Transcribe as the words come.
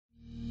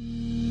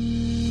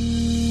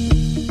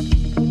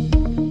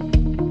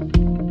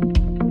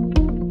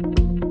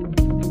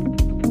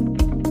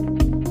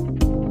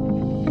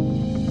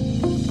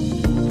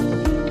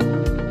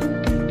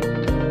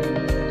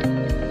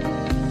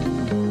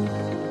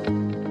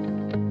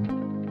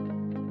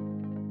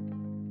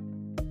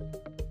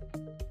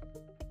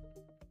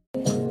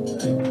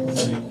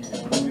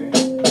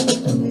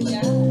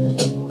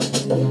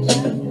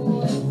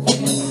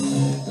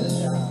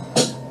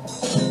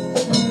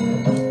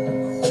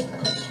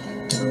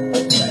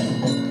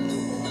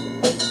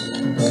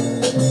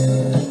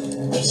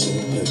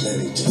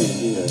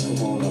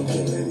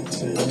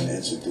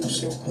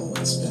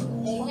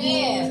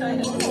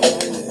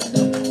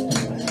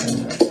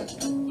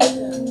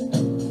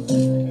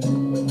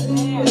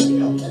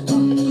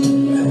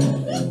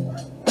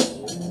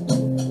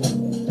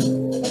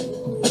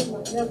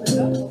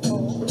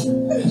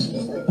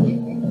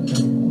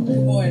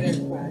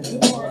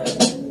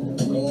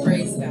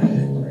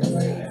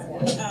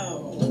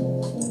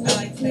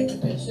Thank you,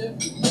 Bishop,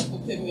 for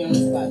putting me on the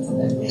spot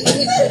today.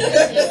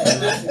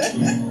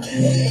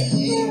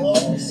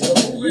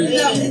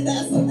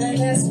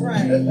 That's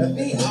right.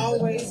 Be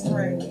always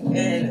praying.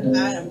 And I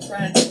am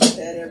trying to do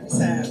that every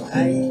time.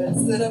 I even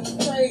stood up and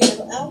prayed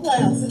out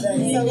loud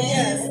today. So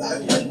yes,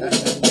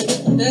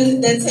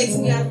 that takes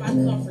me out of my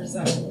comfort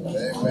zone.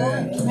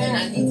 And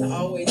I need to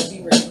always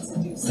be ready to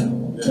do so.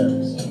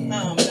 And I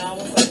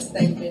always like to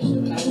thank Bishop,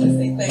 and I want to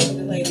say thank you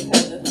to Lady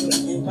Heather for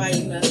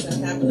inviting us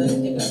and having us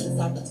give us this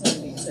opportunity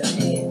to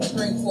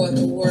bring forth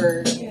the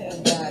word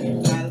of God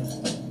and my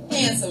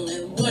handsome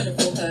and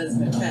wonderful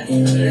husband, Pastor.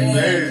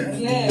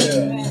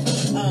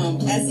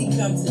 As he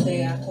comes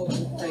today, I hope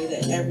and pray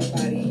that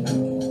everybody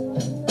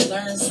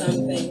learns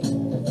something,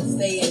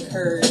 stay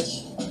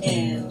encouraged,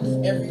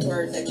 and every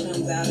word that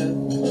comes out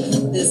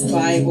of this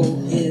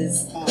Bible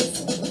is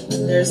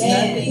awesome. There's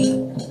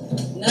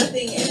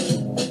nothing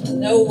and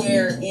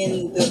nowhere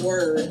in the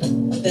word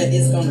that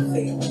is going to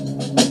fail.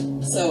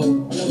 So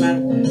no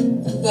matter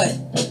what,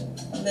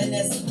 but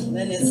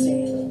let us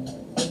stand.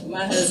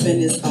 My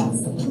husband is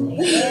awesome.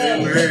 He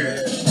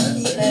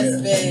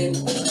has been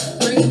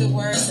bringing the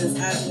word since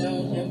I've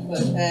known him for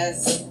the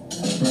past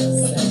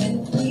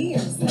 7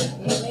 years now.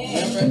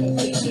 Number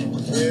completion.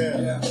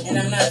 And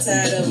I'm not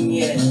tired of him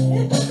yet. So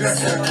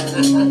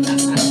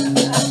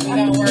we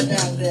don't work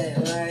out that,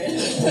 right?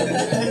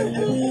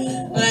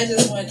 But I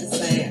just wanted to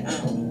say,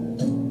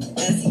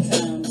 as he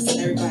comes,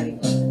 everybody,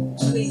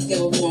 please give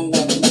a warm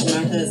welcome to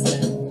my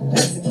husband,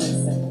 Pastor Ken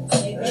Simmons.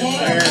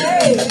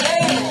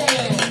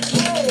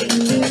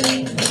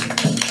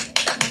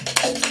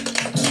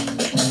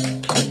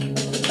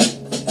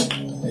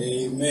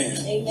 Amen.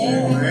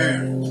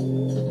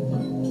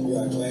 We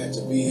are glad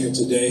to be here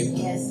today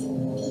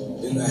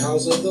in the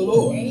house of the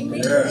Lord.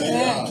 With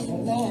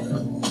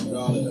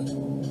all of the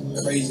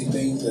crazy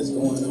things that's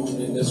going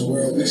on in this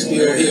world, we're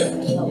still here.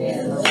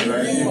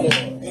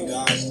 And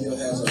God still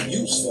has a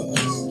use for us.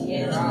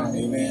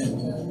 Amen.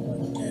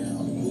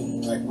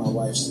 And like my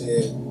wife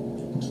said,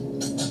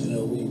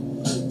 we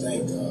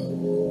thank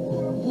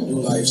New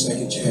Life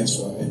Second Chance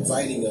for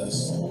inviting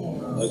us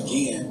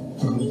again.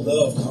 We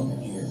love coming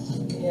here.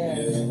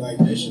 And like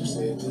Bishop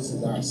said, this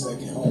is our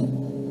second home.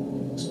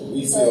 So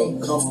we feel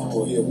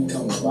comfortable here. We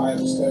come to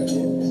Bible study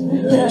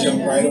and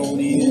jump right on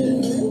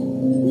in.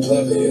 We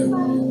love it here.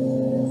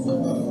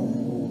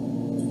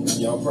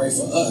 Y'all pray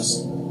for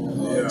us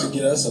to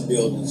get us a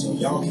building so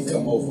y'all can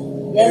come over.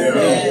 Y'all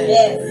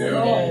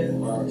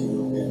can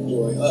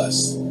enjoy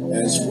us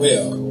as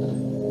well.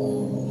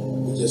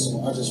 I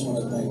just want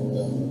to thank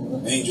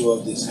the angel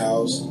of this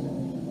house,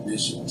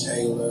 Bishop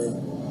Taylor,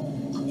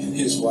 and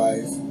his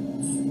wife.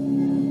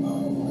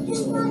 I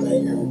just want to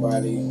thank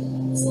everybody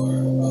for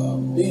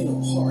being a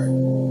part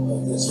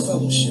of this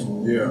fellowship.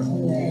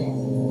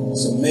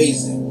 It's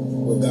amazing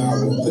what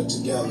God will put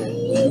together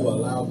when you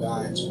allow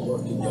God to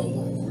work in your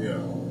life.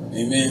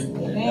 Amen.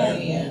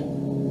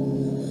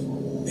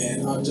 And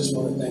I just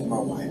want to thank my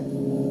wife.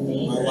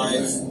 My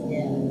wife,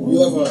 you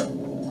ever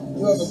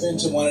been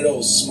to one of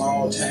those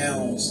small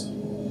towns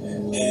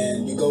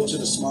and you go to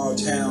the small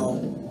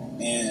town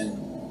and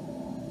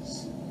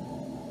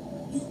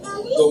you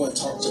go and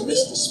talk to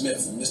Mr.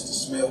 Smith, and Mr.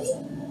 Smith,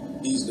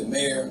 he's the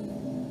mayor,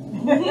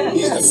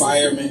 he's the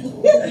fireman,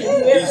 he's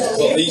the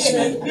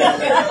policeman.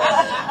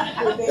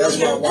 That's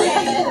my wife.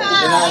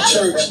 In our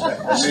church,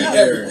 she's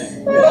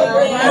everything.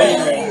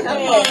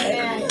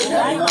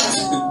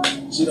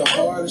 She's the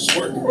hardest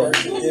working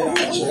person in our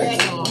church.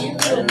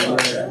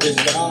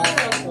 It's God,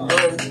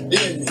 her,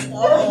 in me.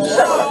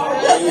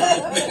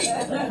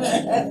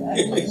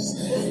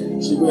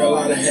 She wears a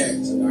lot of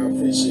hats, and I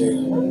appreciate her.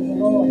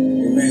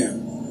 Amen.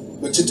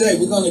 But today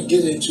we're going to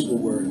get into the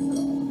Word of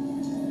God.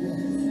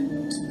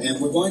 And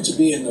we're going to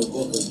be in the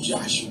book of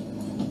Joshua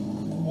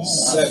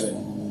 7.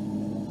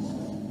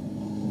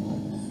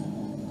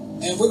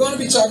 And we're going to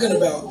be talking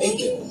about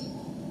Achan.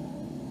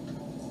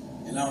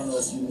 And I don't know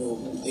if you know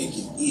who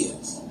Achan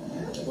is.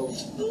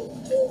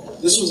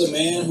 But this was a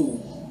man who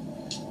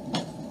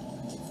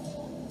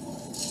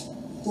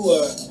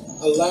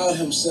allowed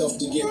himself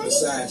to get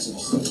beside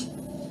himself.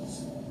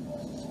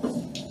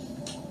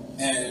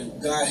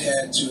 And God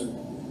had to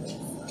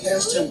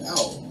cast him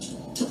out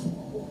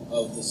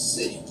of the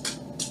city.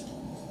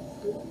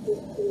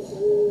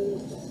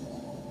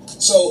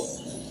 So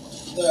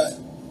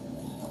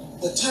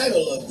the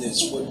title of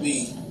this would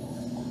be,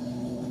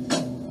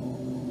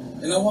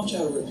 and I want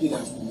y'all to repeat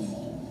after me.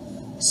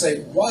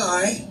 Say,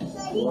 why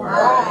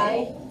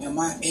am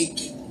I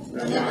aching?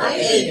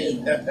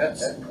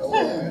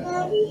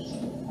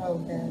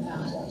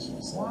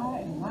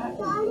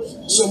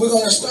 So we're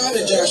going to start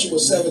at Joshua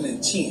 7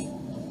 and 10.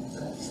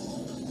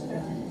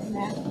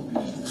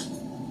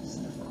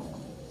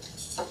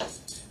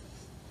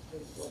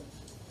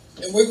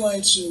 And we're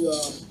going to,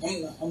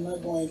 I'm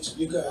not going to,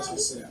 you guys can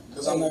sit down,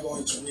 because I'm not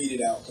going to read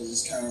it out because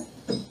it's kind of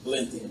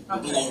lengthy.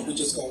 Okay. We're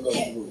just going to go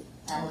through it.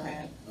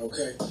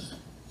 Okay?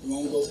 We're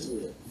going to go through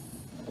it.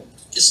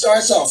 It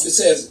starts off, it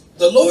says,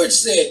 the Lord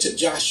said to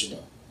Joshua,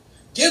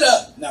 get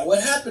up. Now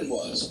what happened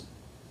was,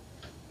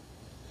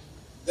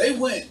 they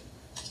went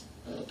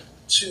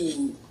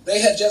to,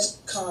 they had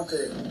just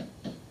conquered,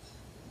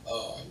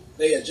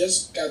 they had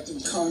just got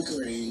through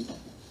conquering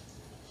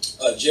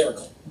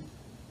Jericho.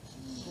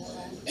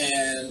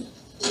 And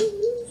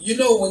you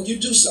know, when you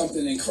do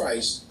something in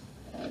Christ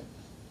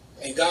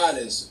and God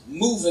is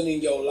moving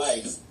in your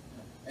life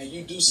and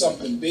you do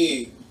something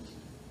big,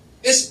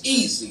 it's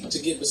easy to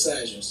get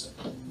beside yourself.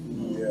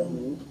 Yeah.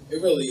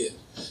 It really is.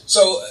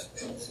 So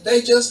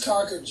they just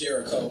conquered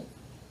Jericho.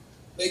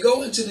 They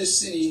go into this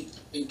city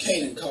in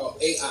Canaan called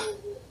Ai.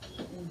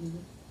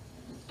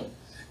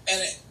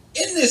 And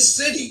in this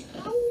city,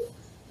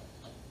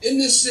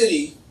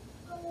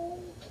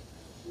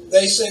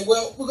 they say,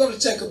 well, we're going to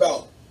take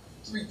about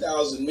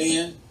 3,000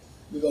 men.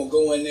 We're going to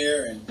go in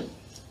there and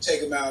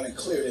take them out and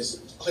clear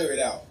it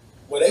out.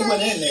 Well, they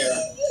went in there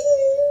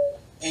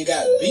and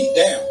got beat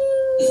down,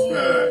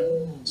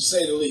 to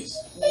say the least.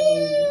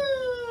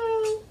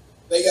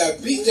 They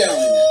got beat down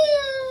in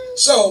there.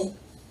 So,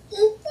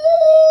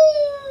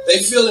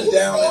 they feeling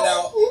down and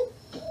out.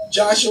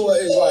 Joshua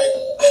is like,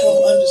 I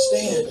don't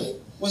understand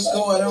what's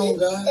going on,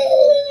 God.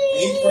 And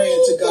he's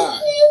praying to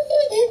God.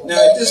 Now,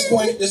 at this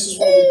point, this is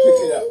where we pick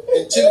it up.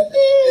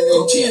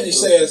 In 10, he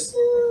says,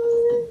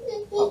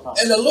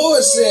 and the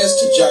Lord says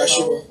to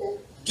Joshua,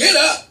 get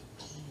up.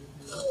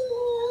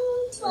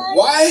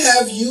 Why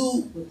have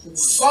you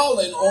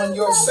fallen on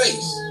your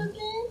face?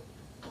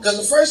 Because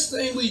the first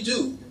thing we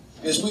do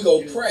is we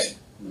go pray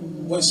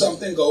when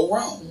something go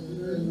wrong.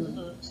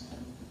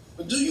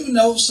 But do you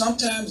know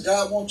sometimes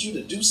God wants you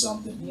to do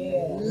something?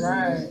 Yeah,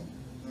 right.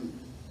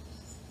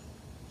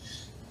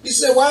 He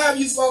said, why have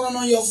you fallen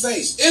on your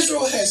face?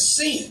 Israel has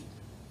sinned.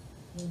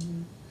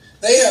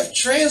 They have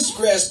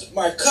transgressed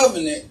my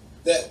covenant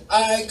that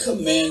I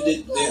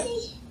commanded them.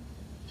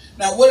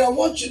 Now, what I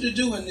want you to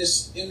do in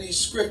these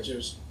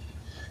scriptures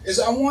is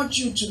I want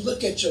you to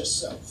look at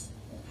yourself.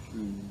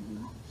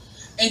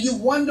 And you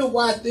wonder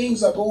why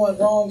things are going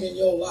wrong in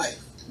your life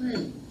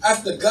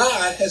after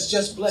God has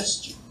just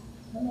blessed you.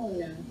 Come on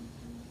now.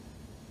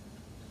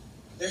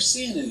 There's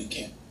sin in the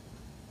camp.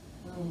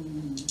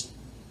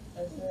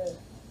 That's it.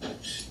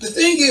 The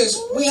thing is,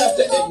 we have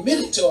to admit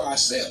it to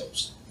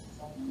ourselves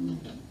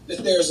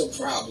that there's a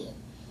problem.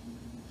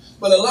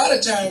 But a lot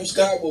of times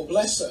God will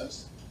bless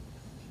us.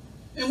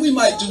 And we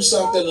might do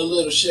something a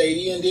little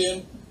shady and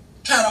then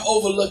kind of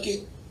overlook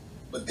it.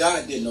 But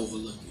God didn't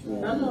overlook it.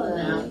 Come on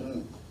now.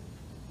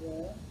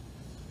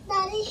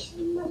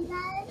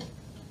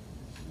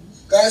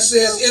 God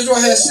says Israel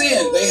has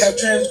sinned. They have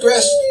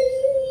transgressed.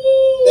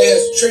 They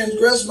have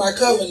transgressed my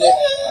covenant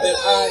that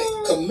I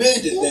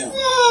commanded them.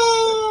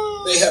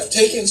 They have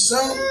taken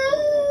some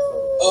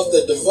of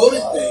the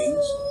devoted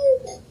things.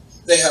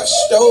 They have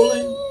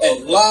stolen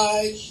and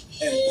lied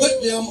and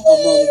put them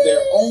among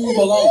their own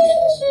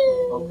belongings.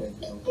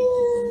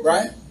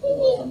 Right?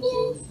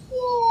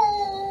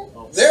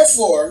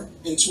 Therefore,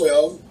 in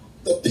 12,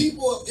 the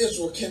people of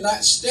Israel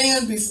cannot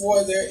stand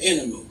before their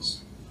enemies.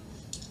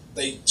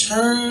 They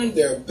turn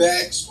their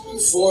backs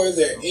before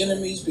their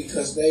enemies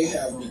because they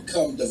have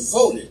become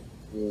devoted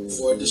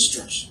for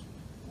destruction.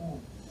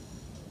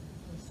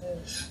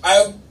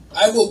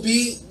 I will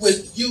be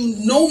with you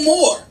no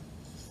more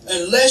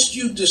unless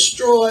you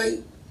destroy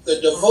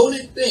the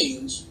devoted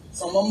things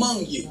from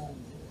among you.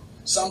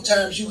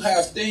 Sometimes you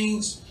have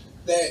things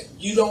that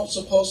you don't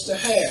supposed to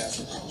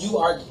have. You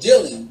are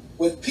dealing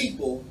with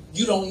people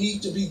you don't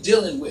need to be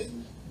dealing with.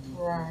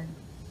 Right.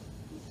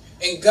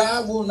 And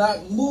God will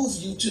not move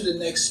you to the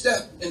next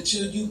step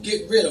until you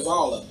get rid of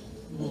all of it.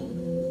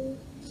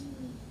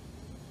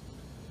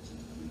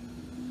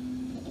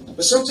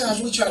 But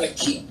sometimes we try to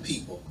keep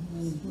people.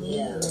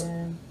 Yeah.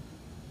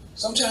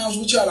 Sometimes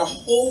we try to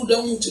hold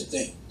on to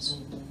things.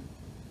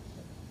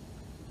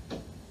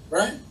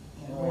 Right?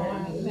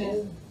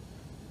 Right.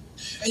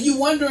 And you're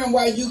wondering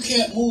why you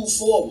can't move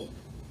forward.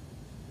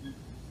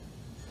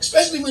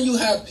 Especially when you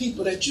have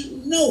people that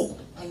you know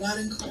are not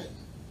in Christ.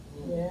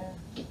 Yeah.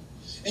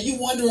 And you're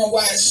wondering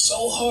why it's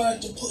so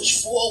hard to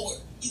push forward.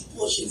 You're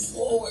pushing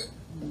forward.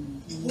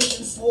 You're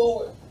pushing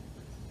forward.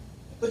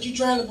 But you're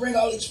trying to bring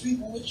all these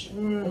people with you.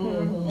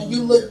 And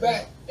you look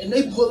back and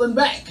they pulling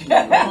back.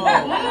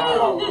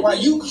 While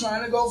you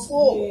trying to go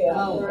forward.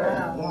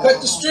 Yeah.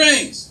 Cut the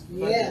strings.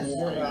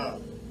 Yeah.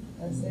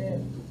 That's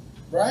it.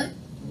 Right?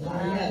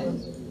 Right.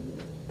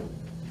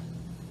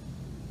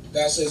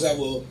 God says, I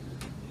will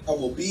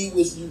be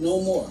with you no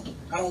more.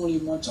 I don't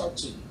even want to talk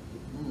to you.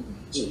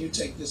 So you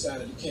take this out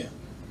of the camp.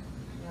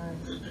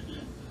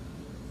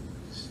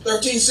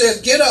 13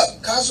 says, get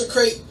up,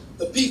 consecrate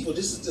the people.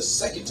 This is the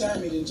second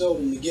time he done told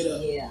him to get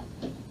up. Yeah.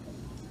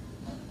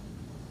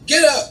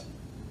 Get up,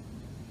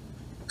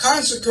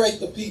 consecrate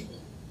the people,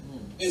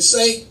 and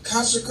say,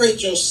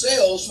 consecrate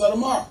yourselves for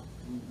tomorrow.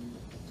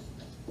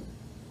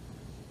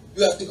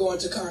 You have to go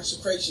into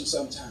consecration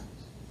sometimes.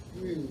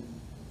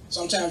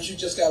 Sometimes you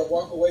just got to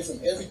walk away from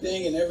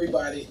everything and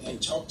everybody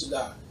and talk to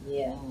God.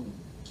 Yeah.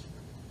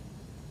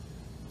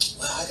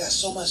 Well, I got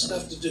so much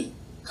stuff to do.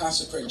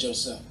 Consecrate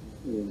yourself.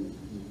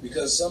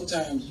 Because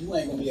sometimes you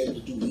ain't going to be able to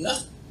do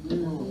nothing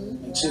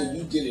until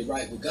you get it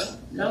right with God.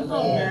 Come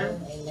on now.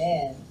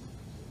 Amen.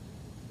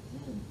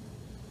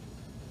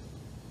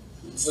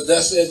 For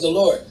thus says the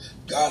Lord,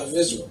 God of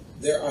Israel,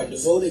 there are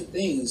devoted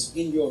things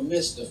in your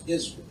midst of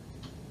Israel.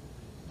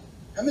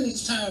 How many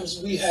times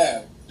we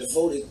have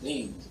devoted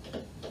things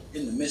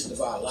in the midst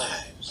of our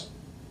lives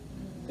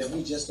that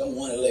we just don't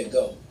want to let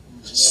go?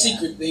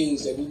 Secret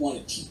things that we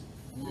want to keep.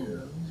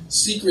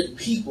 Secret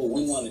people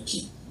we want to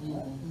keep.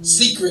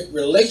 Secret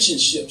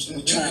relationships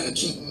we're trying to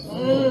keep.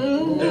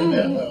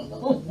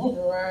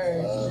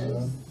 Right.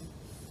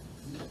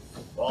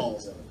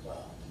 Bones in the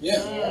cloud.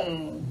 Yeah.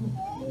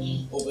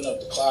 Open up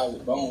the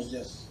closet, bones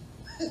just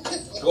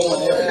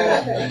going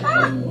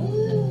everywhere.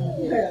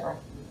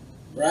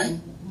 Right?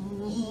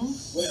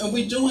 And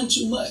we're doing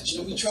too much,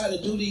 and we try to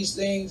do these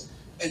things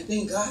and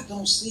think God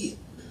don't see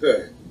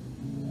it.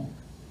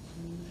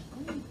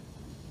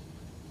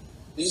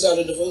 These are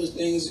the devoted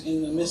things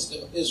in the midst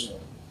of Israel.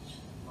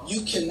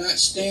 You cannot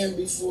stand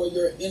before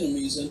your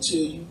enemies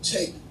until you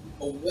take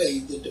away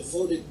the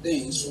devoted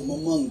things from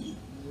among you.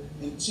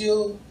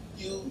 Until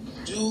you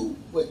do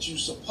what you're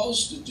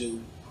supposed to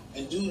do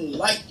and do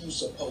like you're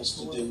supposed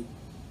to do,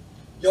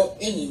 your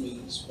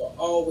enemies will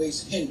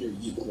always hinder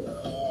you.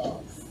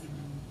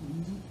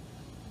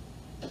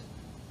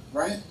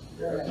 Right?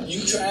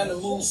 You trying to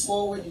move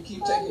forward, you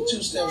keep taking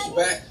 2 steps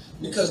back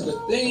because the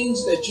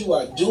things that you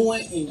are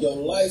doing in your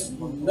life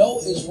you know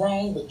is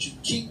wrong, but you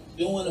keep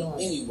doing them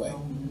anyway.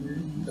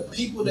 The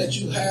people that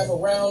you have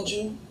around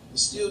you are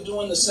still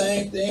doing the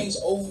same things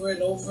over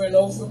and over and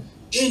over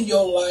in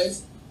your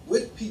life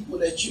with people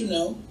that you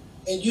know,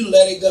 and you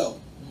let it go.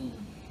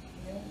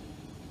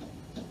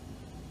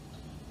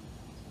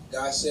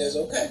 God says,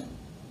 okay,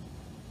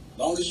 as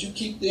long as you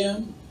keep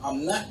them,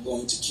 I'm not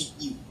going to keep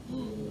you.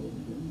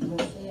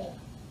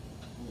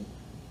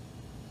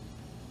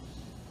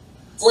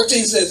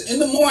 14 says, in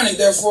the morning,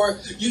 therefore,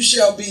 you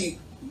shall be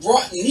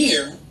brought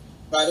near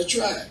by the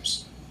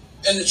tribes.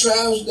 And the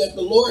tribes that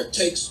the Lord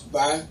takes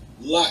by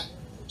lot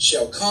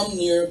shall come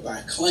near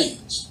by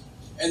clans.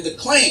 And the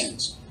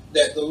clans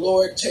that the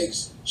Lord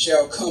takes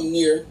shall come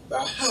near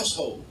by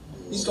household.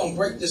 He's going to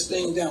break this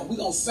thing down. We're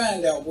going to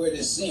find out where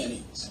this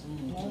sin is.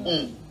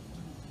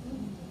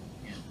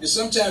 And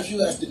sometimes you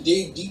have to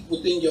dig deep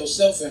within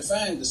yourself and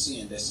find the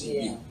sin that's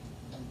in you.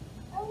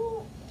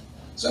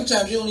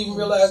 Sometimes you don't even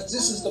realize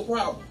this is the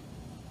problem.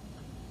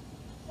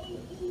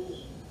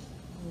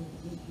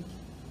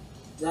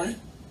 Right?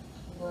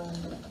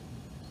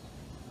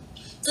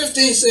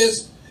 15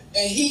 says,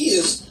 and he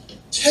is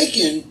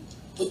taken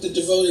with the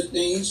devoted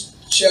things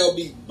shall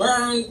be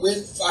burned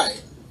with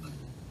fire.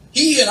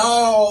 He and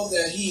all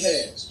that he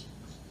has,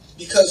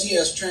 because he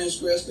has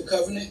transgressed the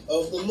covenant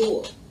of the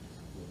Lord.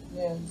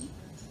 Yeah.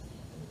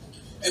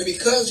 And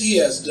because he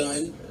has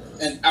done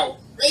an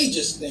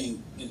outrageous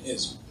thing in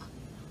Israel.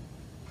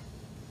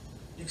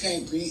 You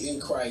can't be in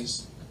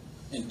Christ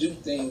and do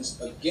things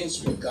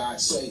against what God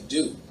say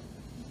do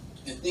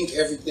and think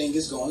everything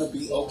is going to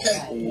be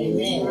okay.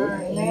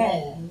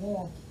 Amen.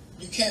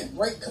 You can't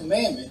break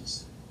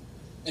commandments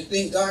and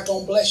think God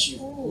going to bless you.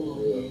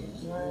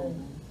 Right.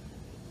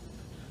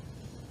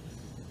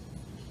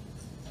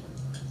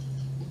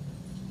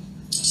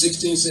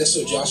 16 says,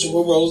 so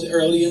Joshua rose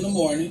early in the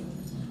morning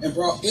and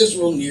brought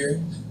Israel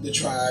near the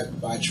tribe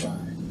by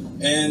tribe.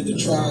 And the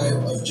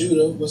tribe of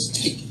Judah was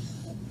taken.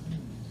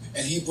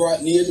 And he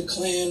brought near the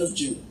clan of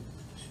Judah.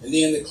 And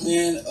then the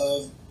clan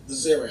of the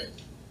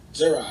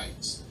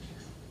Zerites.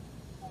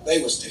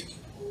 They was taken.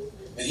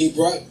 And he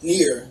brought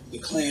near the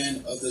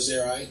clan of the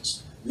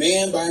Zerites,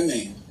 man by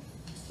man.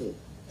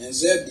 And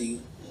Zebdi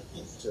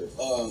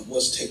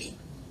was taken.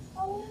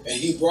 And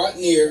he brought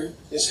near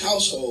his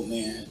household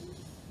man,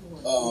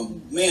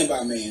 man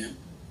by man,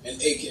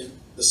 and Achan,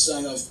 the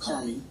son of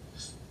Carmi,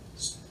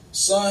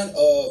 son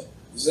of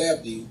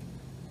Zabdi,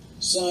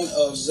 son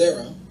of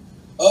Zerah,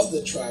 of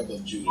the tribe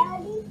of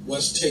Judah,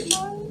 was taken.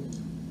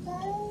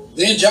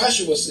 Then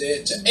Joshua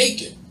said to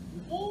Achan,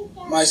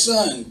 my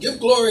son, give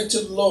glory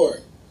to the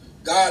Lord,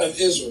 God of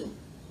Israel,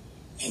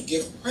 and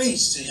give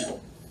praise to him.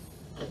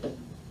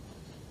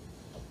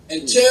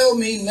 And tell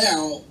me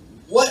now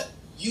what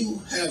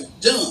you have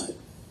done,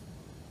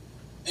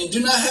 and do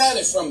not hide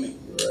it from me.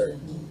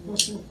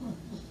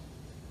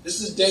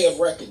 This is day of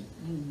reckoning.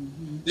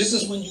 This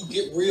is when you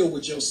get real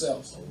with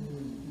yourself.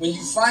 When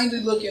you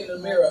finally look in the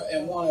mirror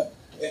and want to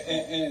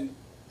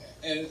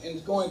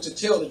and going to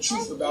tell the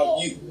truth about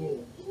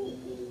you.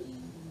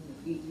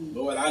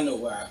 Lord, I know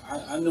where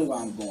I know where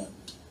I'm going.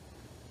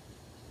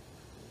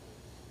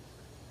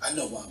 I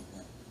know where I'm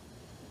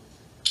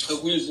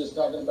going. We was just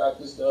talking about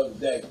this the other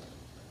day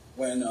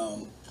when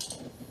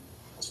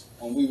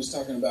we was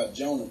talking about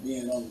Jonah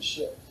being on the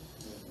ship.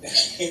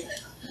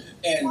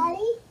 And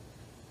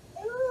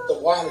the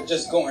water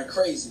just going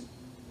crazy.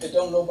 And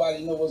don't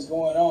nobody know what's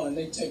going on, and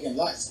they taking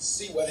lots to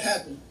see what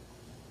happened.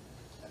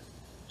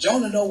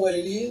 Jonah know what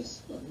it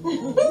is.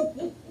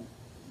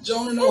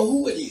 Jonah know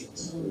who it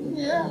is.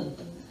 Yeah.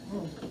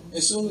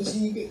 As soon as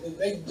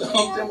they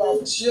dumped him off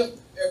the ship,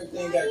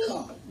 everything got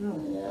calm.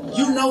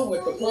 You know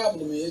what the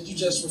problem is. You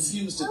just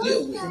refuse to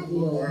deal with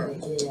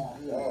it.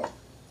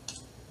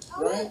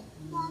 Right?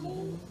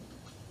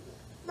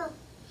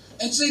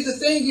 And see, the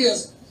thing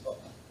is,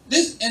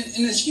 this and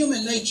it's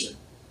human nature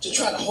to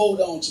try to hold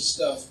on to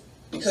stuff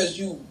because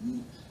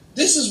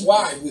this is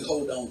why we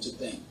hold on to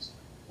things.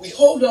 We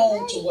hold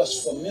on to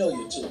what's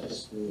familiar to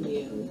us.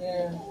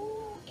 Yeah.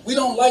 We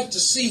don't like to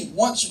see,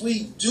 once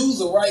we do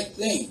the right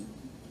thing,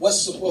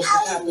 what's supposed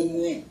to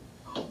happen then.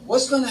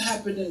 What's going to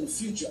happen in the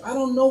future? I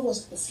don't know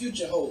what the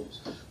future holds.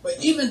 But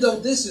even though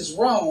this is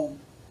wrong,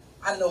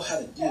 I know how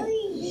to deal with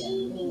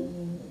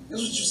it. This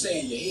is what you say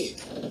in your head.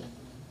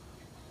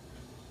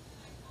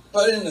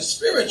 But in the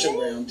spiritual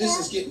realm, this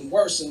is getting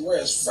worse and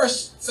worse,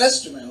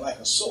 festering like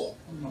a sore.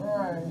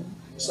 Right.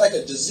 It's like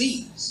a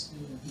disease.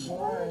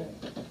 Right.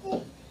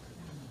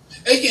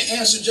 Achan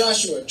answered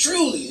Joshua,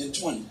 truly in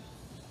 20,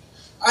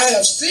 I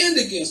have sinned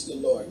against the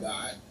Lord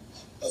God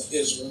of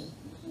Israel,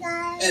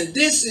 and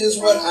this is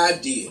what I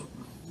did.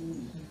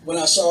 When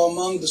I saw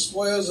among the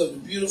spoils of the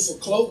beautiful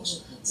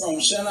cloaks from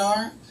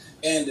Shinar,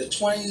 and the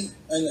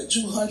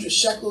 200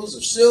 shekels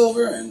of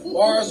silver, and the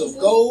bars of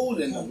gold,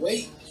 and the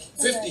weight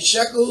 50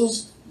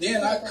 shekels,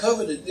 then I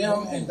coveted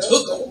them and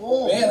took them.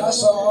 Man, I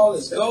saw all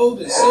this gold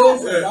and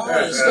silver and all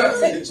this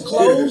stuff and his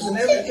clothes and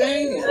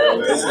everything. And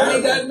I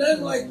ain't got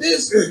nothing like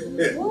this.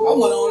 I went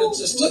on and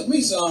just took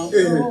me some. And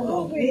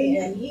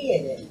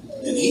hid it.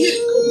 And hid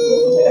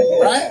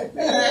it. Right?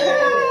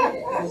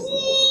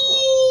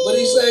 But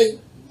he say,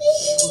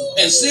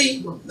 and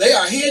see, they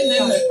are hidden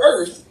in the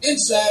earth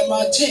inside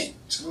my tent,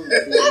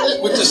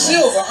 with the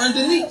silver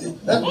underneath it.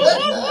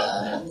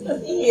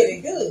 He hid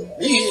it good.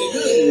 He hid it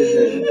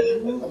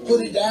good. I put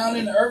it down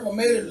in the earth. I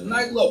made it a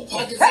nice little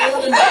pocket for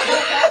it in the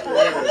tent.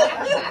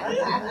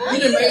 He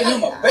done made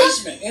him a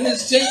basement in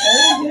his tent.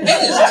 In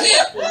his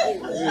tent.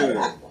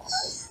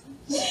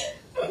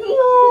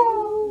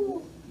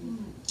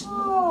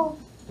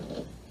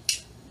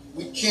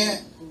 We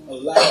can't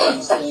allow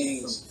these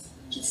things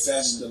to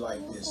fester like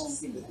this.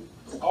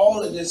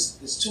 All of this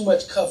is too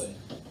much coveting.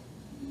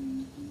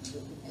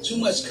 Too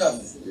much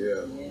coveting.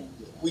 Yeah.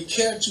 We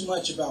care too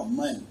much about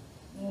money,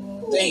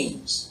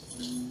 things.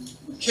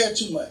 We care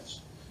too much.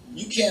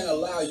 You can't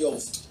allow your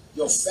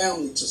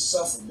family to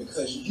suffer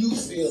because you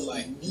feel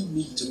like you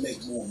need to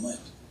make more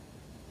money.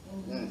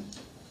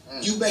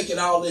 You making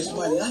all this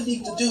money. I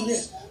need to do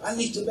this. I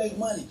need to make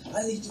money.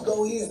 I need to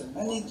go here.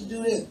 I need to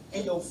do this.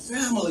 And your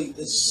family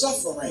is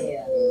suffering.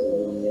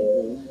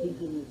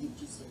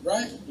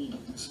 Right?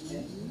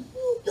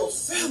 Your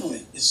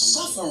family is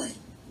suffering.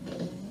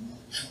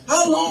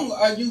 How long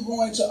are you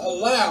going to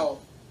allow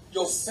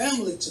your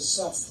family to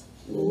suffer?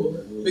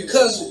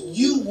 Because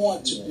you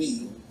want to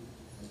be,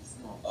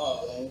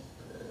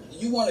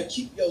 you want to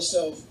keep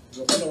yourself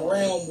in a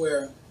realm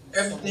where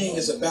everything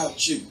is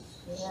about you.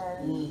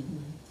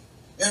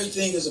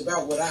 Everything is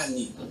about what I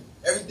need.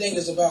 Everything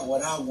is about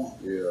what I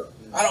want. Yeah.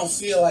 I don't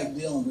feel like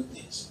dealing with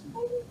this.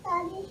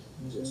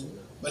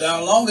 But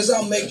as long as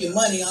I'm making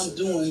money, I'm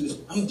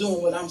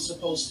doing what I'm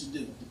supposed to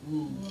do.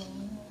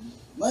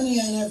 Money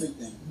ain't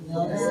everything.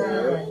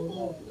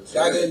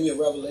 God gave me a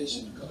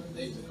revelation a couple of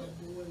days ago.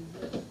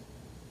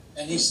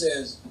 And he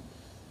says,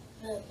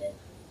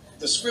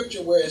 the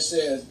scripture where it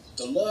says,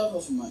 the love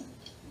of money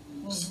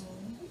is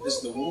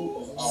the root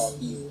of all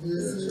evil.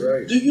 That's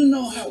right. Do you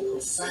know how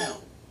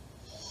profound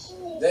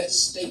that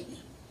statement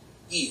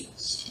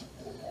is?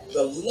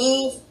 The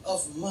love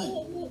of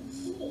money.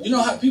 You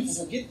know how people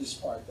forget this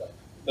part though.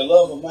 The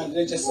love of money.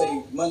 They just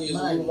say money is the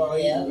root of all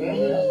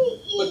evil.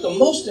 But the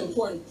most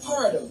important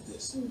part of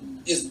this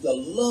is the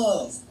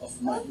love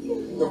of money.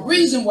 The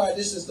reason why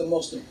this is the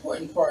most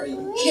important part,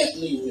 and you can't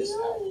leave this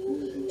out,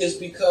 is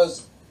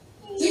because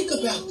think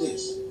about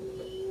this.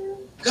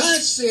 God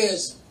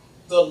says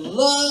the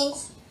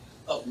love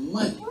of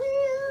money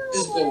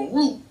is the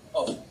root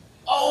of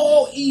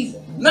all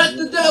evil. Not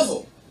the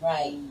devil.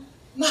 Right.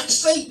 Not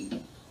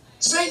Satan.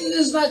 Satan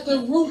is not the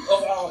root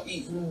of all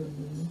evil.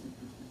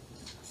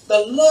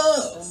 The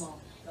love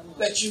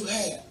that you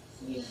have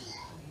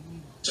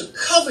to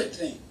covet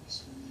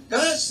things.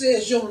 God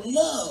says your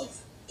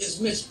love is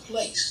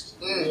misplaced.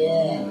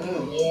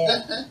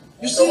 Yeah.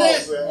 You see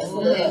that?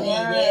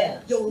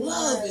 Yeah. Your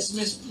love is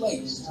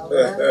misplaced.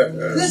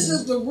 This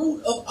is the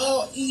root of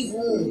all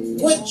evil.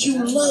 What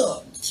you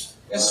love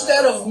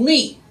instead of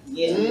me.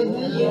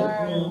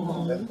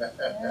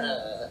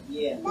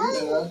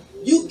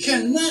 You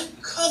cannot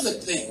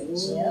covet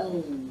things.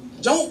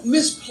 Don't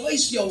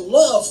misplace your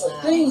love for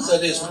things of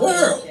this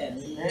world.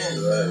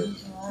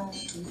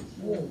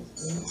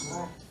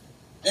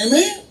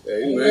 Amen?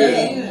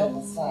 Amen.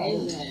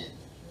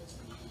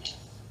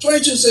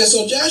 22 says,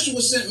 so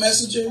Joshua sent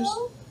messengers,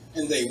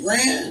 and they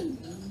ran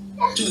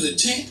to the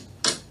tent,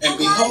 and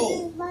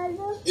behold,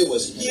 it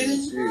was hidden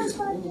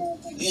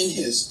in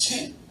his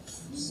tent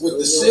with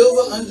the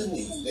silver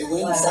underneath. They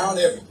went and found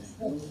everything.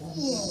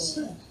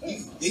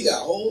 He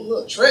got a whole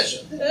little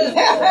treasure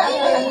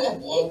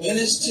in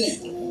his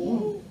tent.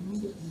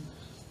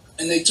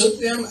 And they took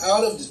them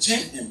out of the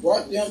tent and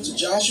brought them to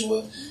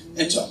Joshua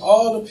and to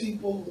all the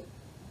people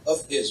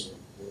of Israel.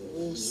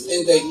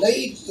 And they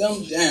laid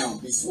them down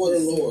before the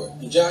Lord.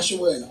 And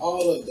Joshua and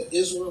all of the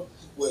Israel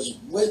was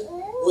with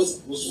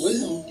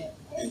him,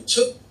 and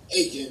took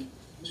Achan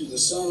to the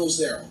son of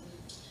Zerah,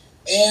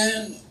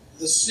 and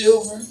the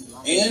silver,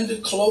 and the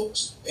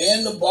cloaks,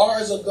 and the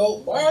bars of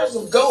gold. Bars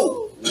of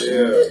gold.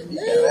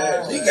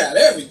 Yeah. He got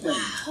everything.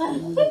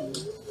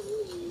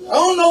 I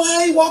don't know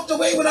how he walked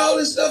away with all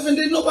this stuff and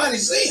didn't nobody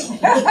see him.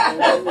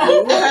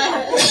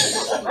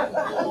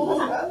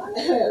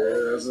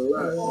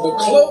 The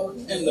cloak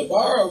and the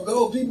bar of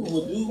gold, people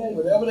would do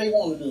whatever they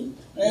want to do.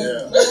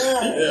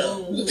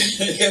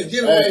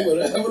 Get away with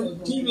whatever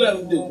you let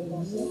them do.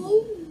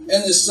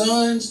 And his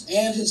sons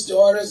and his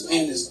daughters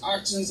and his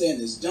oxen and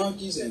his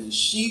donkeys and his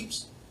sheep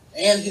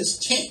and his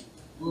tent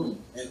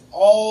and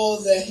all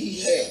that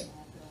he had.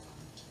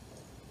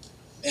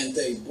 And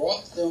they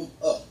brought them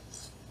up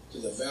to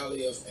the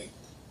valley of Achan.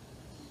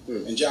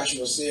 And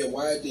Joshua said,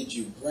 why did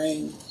you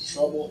bring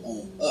trouble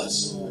on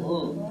us?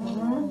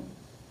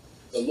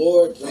 The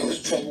Lord brings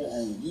trouble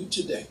on you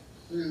today.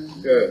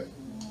 Good.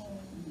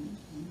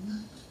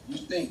 You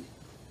think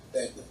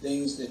that the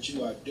things that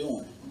you are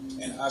doing,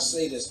 and I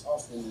say this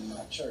often in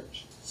my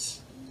church,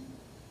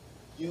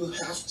 you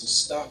have to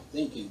stop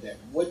thinking that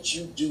what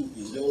you do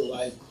in your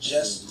life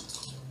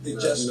just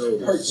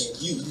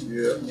hurts you.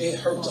 It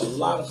hurts a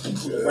lot of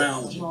people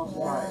around you.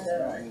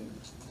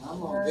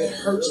 It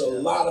hurts a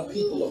lot of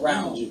people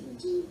around you.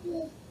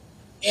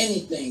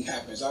 Anything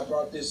happens. I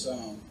brought this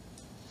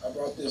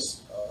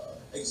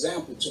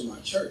example to my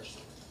church.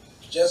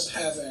 Just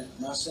having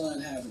my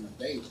son having a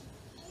baby,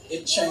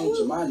 it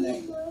changed my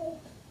name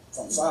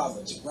from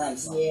father to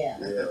grandfather.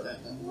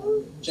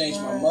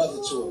 Changed my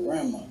mother to a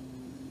grandmother.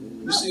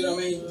 You see what I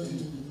mean?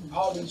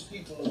 All these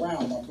people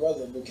around, my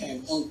brother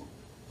became uncle.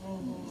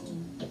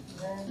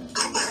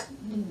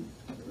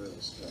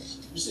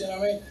 You see what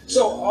I mean?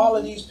 So all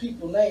of these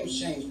people names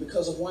changed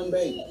because of one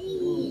baby.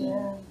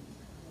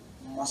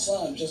 My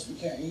son just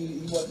became,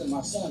 he wasn't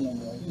my son no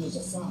more. He was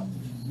a father.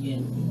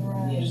 You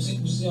see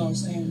what I'm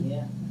saying?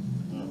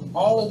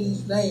 All of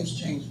these names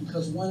changed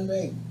because of one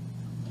baby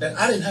that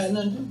I didn't have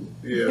nothing to do with.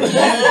 You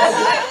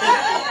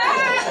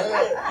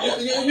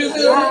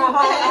see what I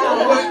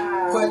mean?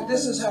 But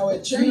this is how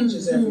it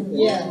changes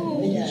everything.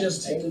 And you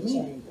just take it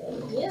in.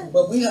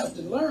 But we have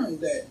to learn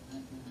that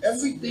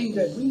everything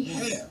that we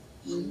have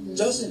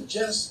doesn't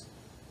just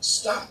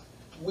stop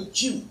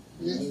with you.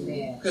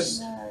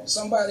 Because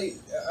somebody,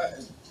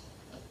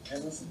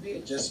 heaven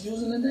forbid, just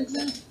using an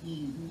example,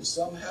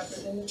 something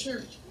happened in the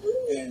church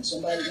and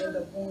somebody ended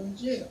up going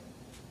to jail.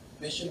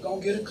 Bishop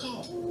gonna get a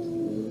call.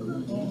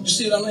 You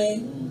see what I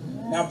mean?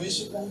 Now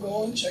Bishop gonna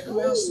go and check him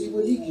out, see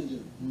what he can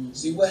do,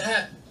 see what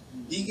happened.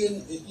 He can,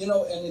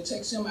 and it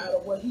takes him out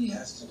of what he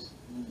has to do.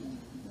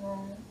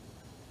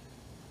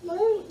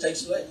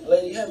 Takes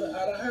Lady Heaven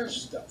out of her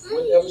stuff,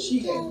 whatever she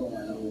had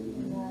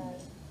going on.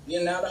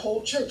 Now the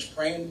whole church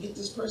praying to get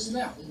this person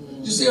out.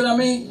 You see what I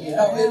mean?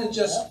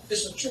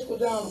 It's a trickle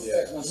down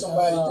effect when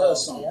somebody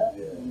does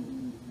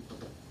something.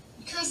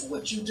 Be careful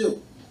what you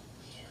do.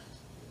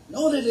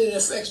 Know that it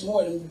affects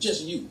more than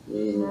just you.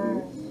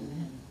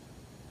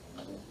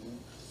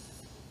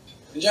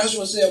 And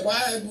Joshua said,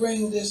 why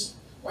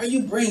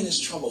you bring this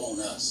trouble on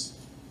us?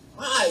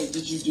 Why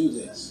did you do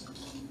this?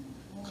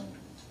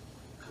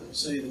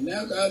 See,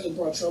 now God has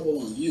brought trouble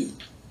on you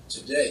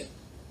today.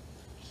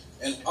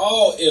 And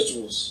all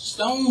Israel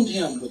stoned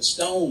him with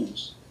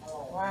stones.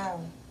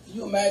 Wow. Can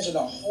you imagine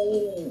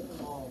almost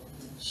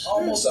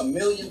 1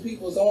 million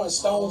people throwing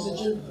stones at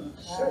you?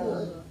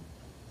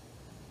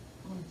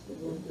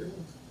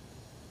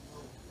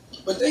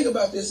 But think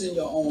about this in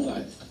your own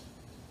life.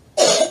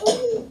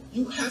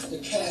 You have to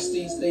cast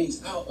these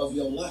things out of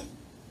your life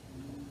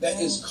that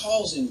is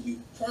causing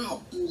you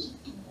problems.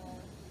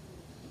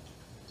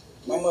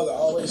 My mother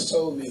always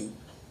told me,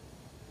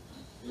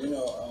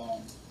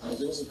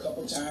 there was a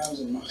couple times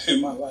in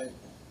my life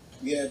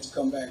we had to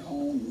come back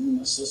home, me and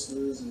my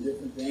sisters and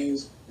different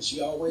things. And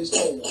she always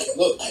told us,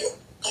 look,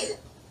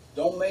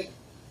 don't make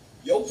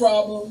your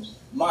problems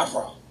my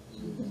problem.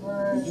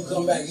 When you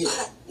come back here,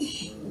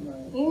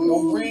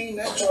 don't bring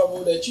that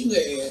trouble that you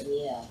had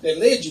that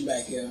led you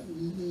back here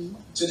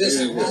to this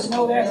house. I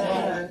know that's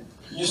right.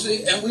 You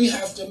see, and we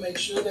have to make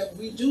sure that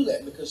we do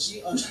that because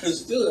she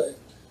understood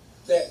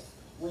that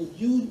when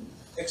you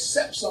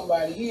accept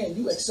somebody in,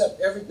 you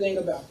accept everything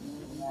about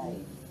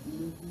them.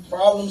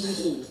 Problems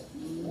included.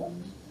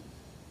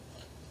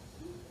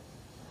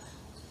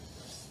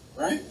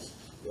 Right?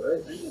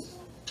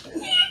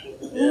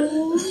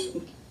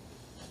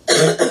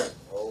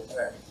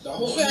 The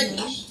whole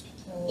package.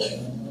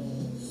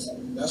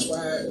 That's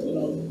why,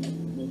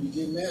 when you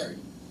get married,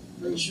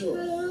 make sure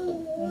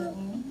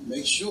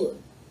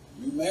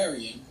you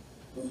marrying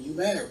who you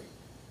marry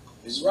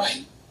is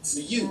right for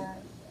you.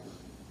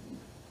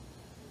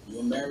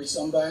 You'll marry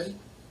somebody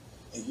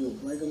and you'll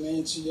bring them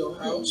into your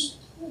house,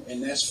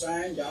 and that's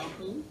fine, y'all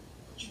cool,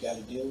 but you got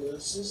to deal with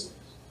a sister.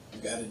 You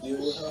got to deal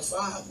with her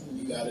father.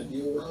 You got to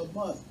deal with her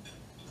mother.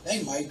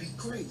 They might be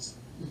crazy.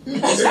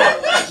 Isn't it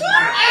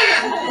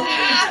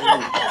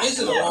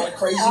a lot of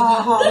crazy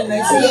people in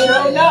their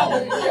family?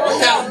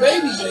 What kind of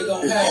babies they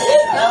gonna have?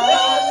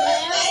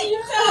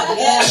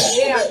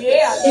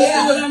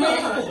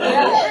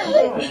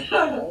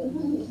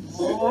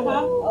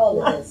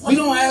 We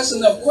don't ask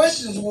enough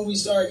questions when we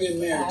start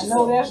getting married. I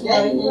know that's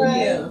right.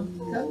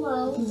 Come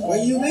on.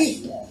 Where you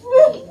live?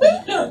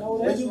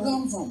 Where you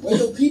come from? Where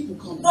your people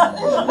come from?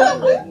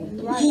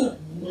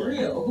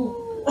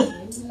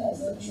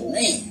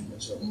 Man,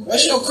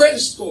 what's your credit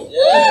score?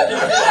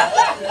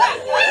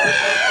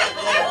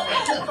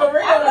 For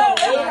real.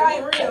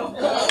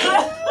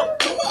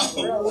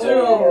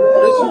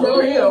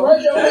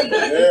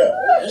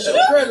 What's your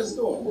credit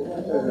score?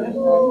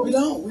 We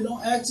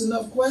don't ask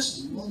enough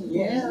questions.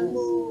 Yeah.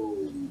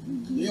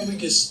 Then we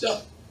get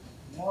stuck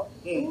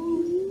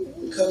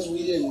because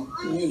we didn't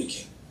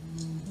communicate.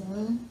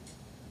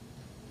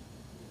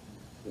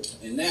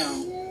 And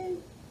now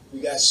we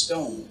got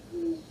stoned.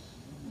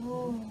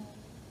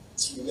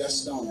 We got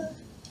stoned.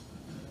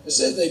 It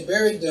says they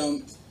buried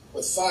them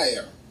with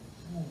fire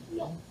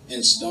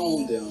and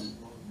stoned them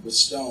with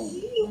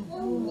stone.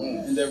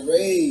 And they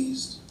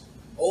raised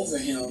over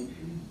him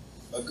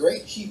a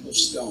great heap of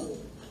stone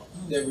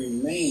that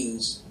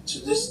remains to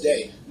this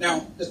day.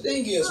 Now, the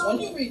thing is, when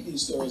you read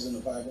these stories in the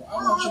Bible, I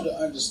want you to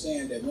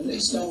understand that when they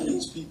stone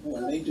these people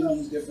and they do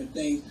these different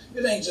things,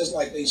 it ain't just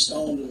like they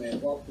stoned them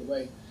and walked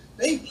away.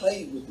 They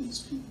played with these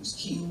people's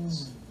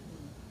kids.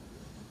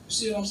 You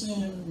see what I'm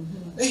saying?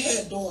 They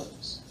had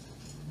daughters.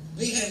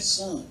 They had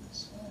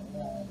sons.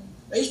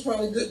 They was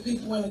probably good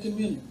people in the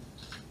community.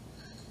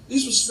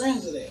 These was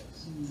friends of theirs.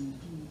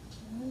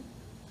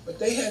 But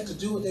they had to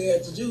do what they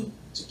had to do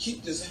to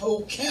keep this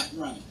whole camp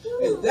running.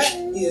 And that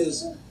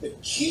is the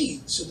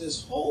key to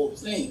this whole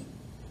thing.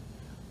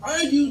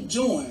 Are you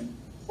doing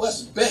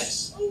what's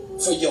best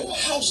for your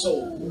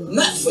household?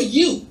 Not for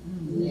you,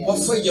 but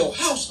for your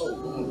household.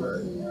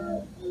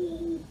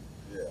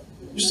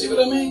 You see what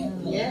I mean?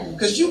 Yeah.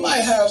 Because you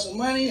might have some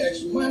money,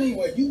 extra money,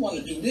 where you want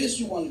to do this,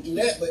 you want to do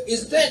that, but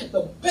is that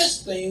the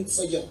best thing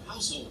for your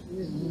household?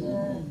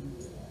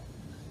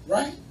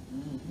 Right?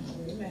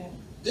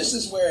 This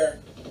is where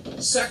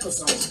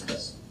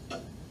sacrifices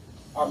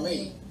are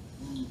made.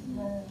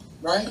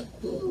 Right?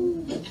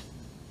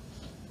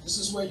 This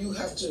is where you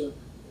have to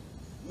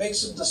make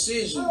some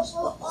decisions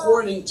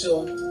according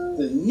to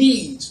the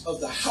needs of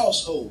the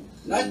household,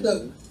 not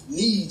the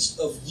needs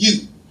of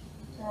you.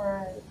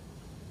 Right.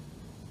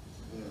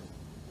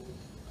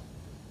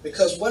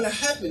 Because what will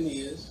happen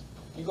is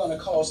you're going to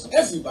cause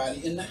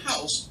everybody in the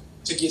house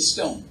to get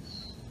stoned.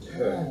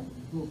 Right.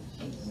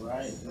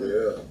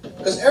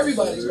 Because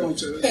everybody's going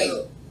to pay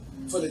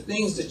for the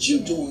things that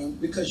you're doing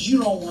because you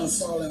don't want to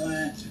fall in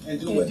line and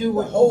do what the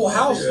whole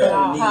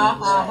household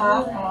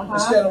needs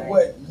instead of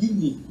what you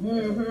need.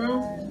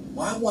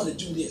 Well, I want to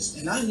do this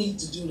and I need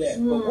to do that.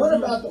 But what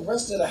about the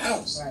rest of the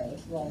house?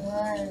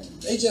 Right.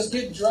 They just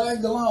get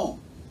dragged along.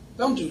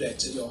 Don't do that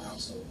to your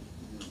household.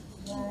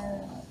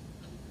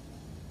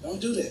 Don't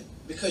do that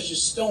because you're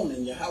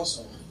stoning your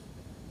household.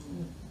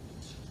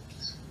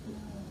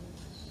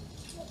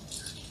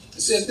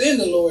 It says, then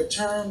the Lord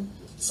turned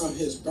from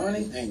his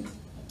burning anger.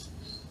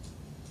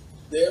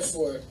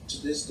 Therefore,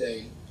 to this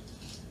day,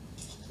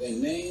 the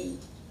name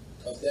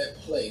of that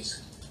place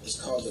is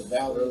called the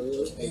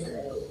Valley of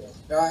Acre.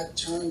 God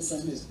turned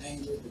from his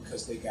anger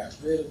because they got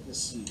rid of the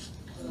sin.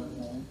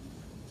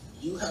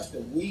 You have to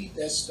weed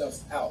that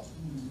stuff out.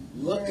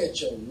 Look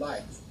at your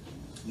life.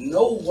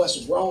 Know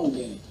what's wrong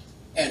in it.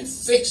 And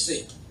fix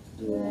it.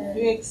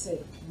 Fix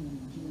it.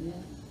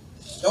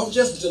 Don't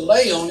just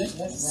delay on it.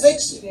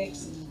 Fix it.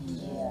 Fix it.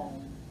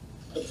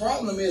 The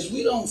problem is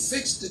we don't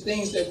fix the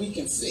things that we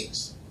can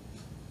fix.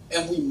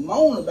 And we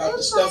moan about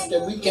the stuff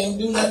that we can't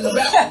do nothing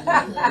about.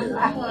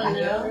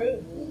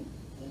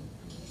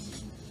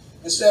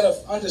 Instead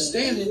of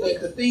understanding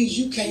that the things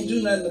you can't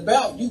do nothing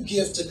about, you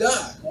give to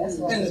God.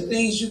 And the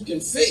things you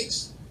can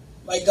fix,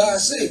 like God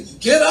said,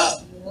 get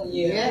up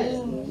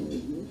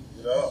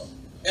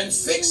and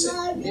fix it.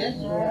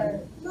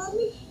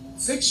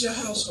 Fix your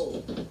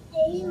household.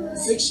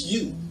 Fix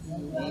you.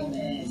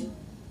 Amen.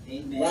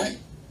 Right?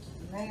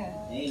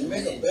 And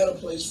make a better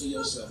place for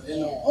yourself.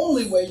 And the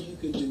only way you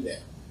can do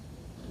that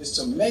is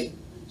to make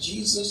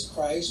Jesus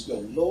Christ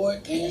your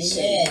Lord and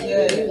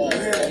Savior.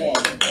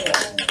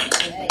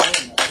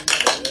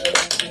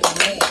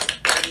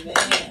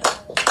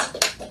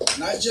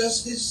 Not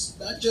just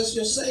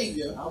your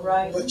Savior,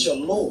 but your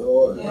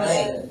Lord.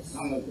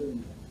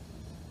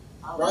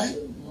 Right?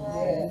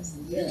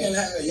 You can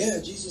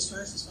have, Jesus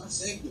Christ is my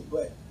Savior,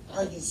 but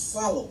are you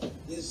following?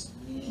 Is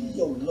he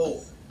your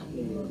Lord?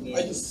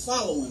 Are you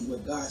following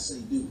what God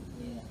say do?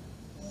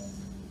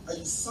 Are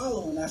you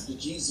following after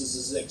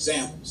Jesus'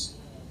 examples?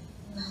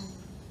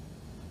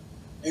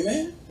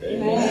 Amen?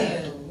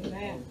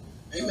 Amen.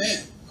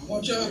 Amen. I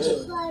want y'all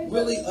to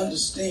really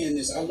understand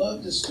this. I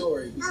love this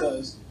story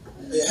because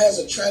it has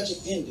a tragic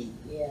ending.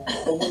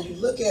 But when you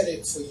look at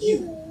it for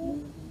you,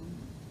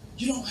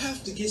 You don't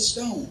have to get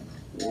stoned.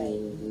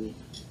 You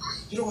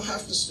don't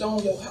have to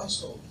stone your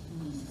household.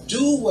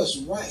 Do what's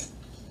right,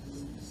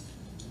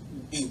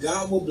 and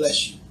God will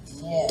bless you.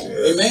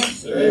 Amen.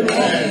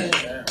 Amen.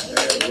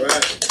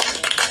 Right.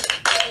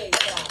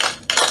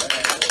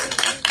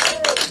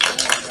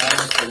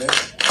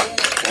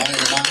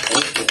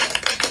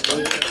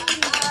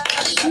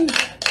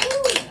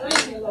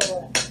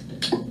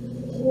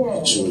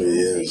 It truly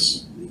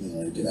is. We're getting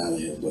ready to get out of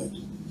here, but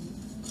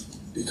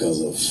because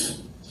of,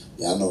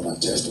 y'all know my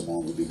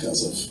testimony,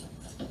 because of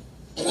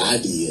what I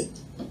did,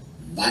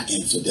 my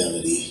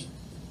infidelity,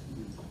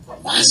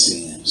 my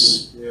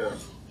sins,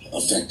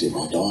 affected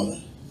my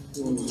daughter.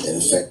 It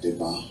affected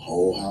my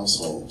whole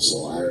household.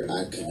 So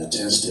I can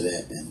attest to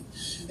that,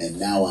 and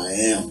now I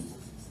am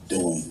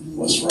doing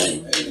what's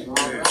right for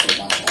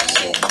my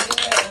household.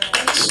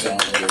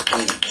 Starting with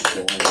me,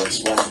 doing what's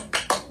right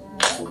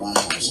for my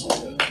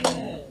household.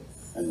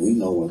 And we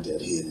know what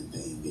that hidden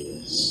thing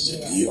is.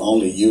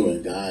 Only you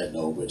and God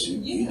know, but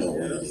you know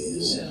what it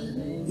is.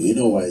 You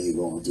know why you're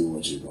going through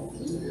what you're going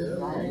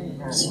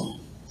through. So,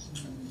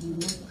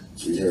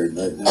 if we heard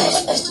nothing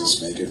else, let's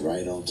just make it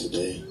right on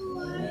today.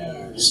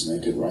 Let's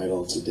make it right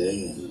on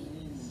today and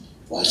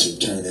watch him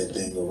turn that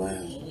thing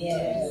around.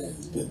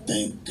 But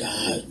thank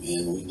God,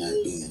 man, we're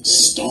not being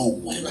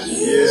stoned like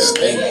this.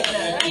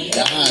 Thank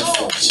God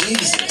for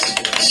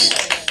Jesus.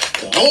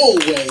 The whole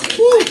way.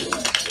 Woo.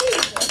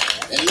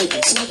 And look,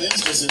 in some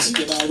instances, he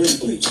could already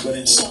preach, but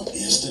in some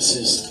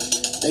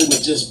instances, they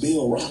would just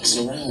build rocks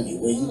around you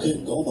where you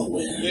couldn't go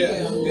nowhere.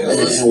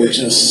 And would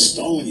just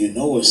stone you,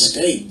 no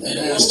escape. That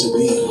has to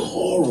be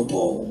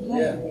horrible.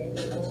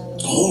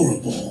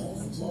 Horrible.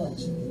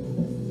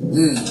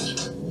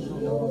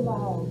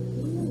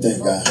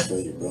 Thank God for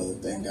you, brother.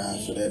 Thank God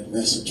for that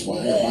message.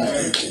 Why am I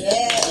aching? Why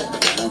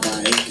am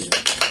I aching?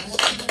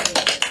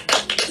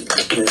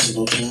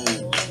 Personal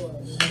time.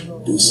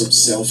 Do some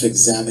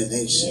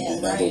self-examination,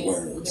 in other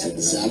words.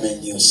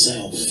 Examine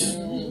yourself.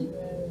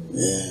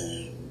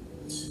 Yeah.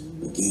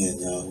 Again,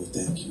 y'all, we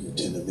thank you,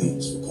 Tender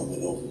Meats, for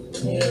coming over.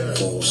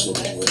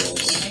 Fellowshipping with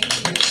us.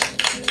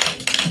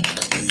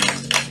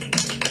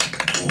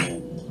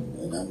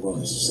 And I'm going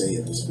to say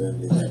it,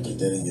 especially if I put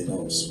that in your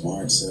notes,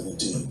 March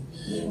 17th.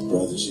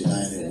 Brothers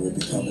United, we'll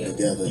be coming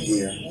together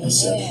here at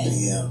 7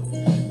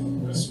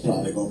 p.m. It's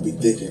probably going to be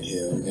thick in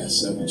here. We got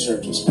 7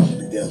 churches coming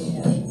together.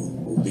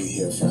 We'll be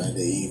here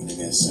Friday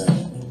evening at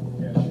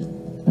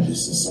 7.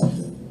 This is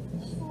something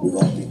we're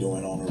going to be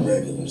doing on a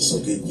regular, so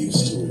get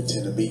used to it.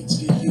 Tender Meats,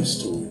 get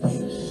used to it.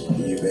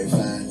 You may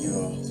find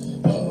your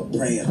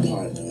praying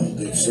partner, a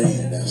good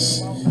friend.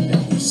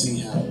 And we see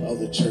how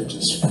other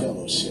churches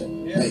fellowship.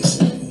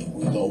 Basically,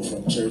 we go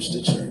from church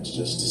to church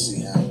just to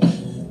see how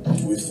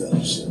we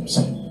fellowship.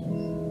 So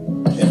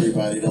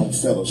everybody don't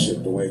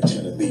fellowship the way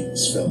Tender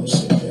Meats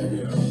fellowship.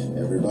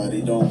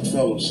 Everybody don't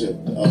fellowship,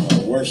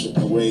 worship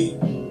the way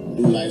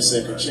New Life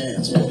Second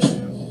Chance worship.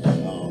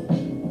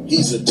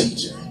 He's a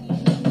teacher.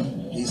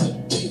 He's a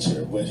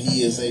teacher, but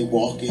he is a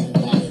walking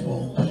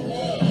Bible.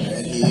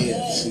 And he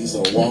is. He's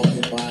a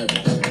walking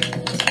Bible.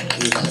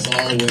 He has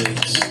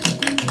always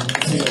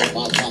filled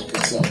my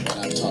pockets up when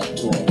I talk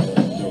to him.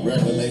 The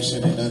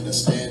revelation and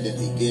understanding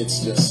he gets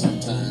just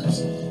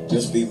sometimes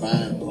just be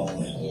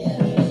mind-blowing.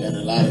 And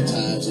a lot of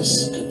times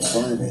it's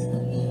confirming.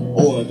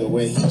 Or the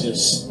way he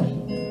just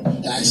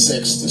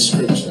dissects the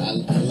scripture. I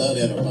love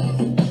that about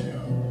him.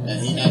 And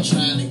he's not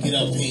trying to get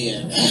up here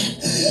and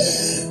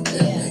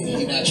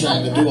he's not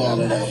trying to do all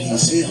of that.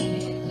 He's him.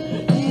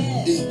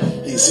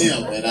 He's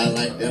him, and I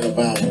like that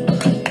about him.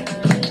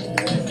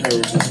 That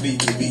encourages me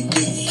to be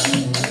me.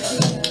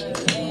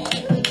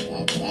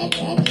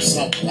 I'm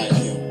something like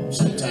him.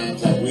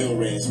 Sometimes I will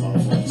raise my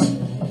voice.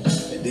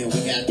 And then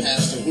we got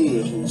Pastor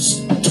Hood,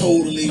 who's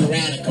totally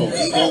radical.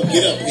 He gonna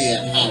get up here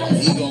and holler.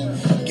 He gonna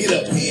get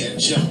up here and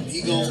jump.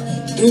 He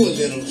gonna do a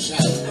little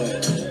shout,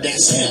 but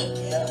that's him.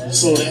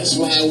 So that's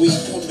why we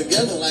come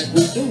together like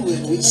we do,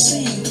 and we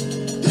see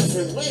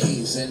different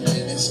ways, and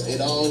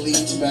it all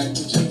leads back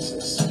to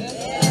Jesus.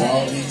 It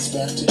all leads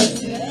back to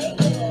Jesus.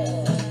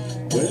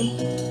 Well,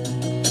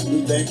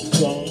 we thank you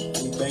all.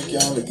 We thank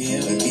y'all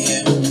again,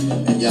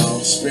 and y'all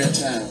spare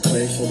time,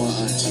 pray for my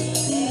auntie,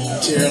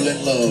 Terrell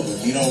Love.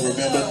 If you don't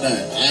remember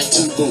none,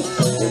 Auntie Boo,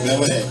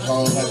 remember that.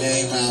 Call her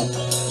name out.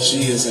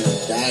 She is in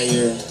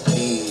dire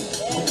need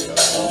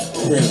of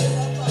prayer.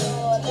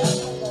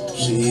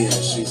 She is.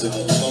 She's in a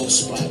low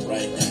spot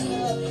right now.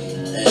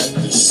 And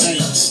the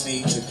saints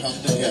need to come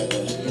together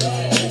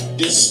and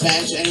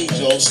dispatch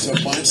angels to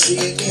Muncie,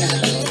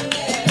 Indiana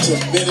to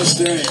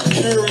minister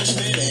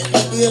encouragement and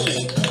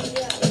healing,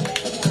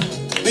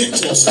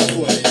 mental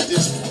support at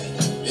this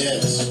point.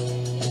 Yes.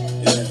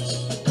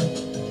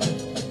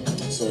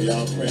 So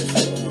y'all pray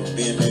for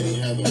me and Lady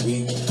Heather.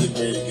 We get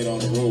ready to get on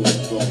the road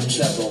and go and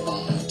check on my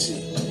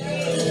auntie.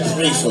 And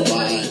pray for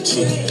my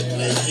auntie.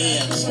 Lay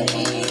hands on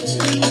my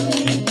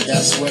auntie.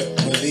 That's what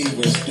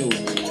believers do.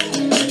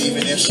 And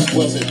even if she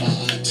wasn't my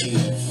auntie,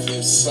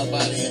 if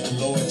somebody in the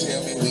Lord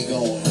tell me we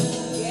going,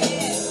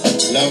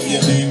 love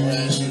your neighbor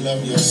as you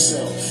love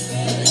yourself.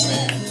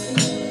 Amen.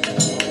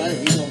 All right.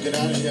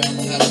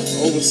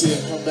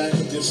 overseer come back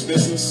and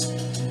dismiss us?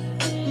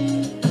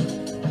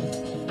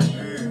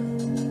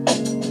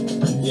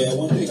 Yeah,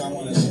 one thing I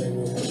want to say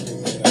real quick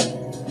is that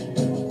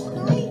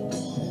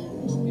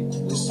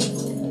this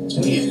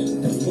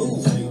twin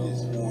movement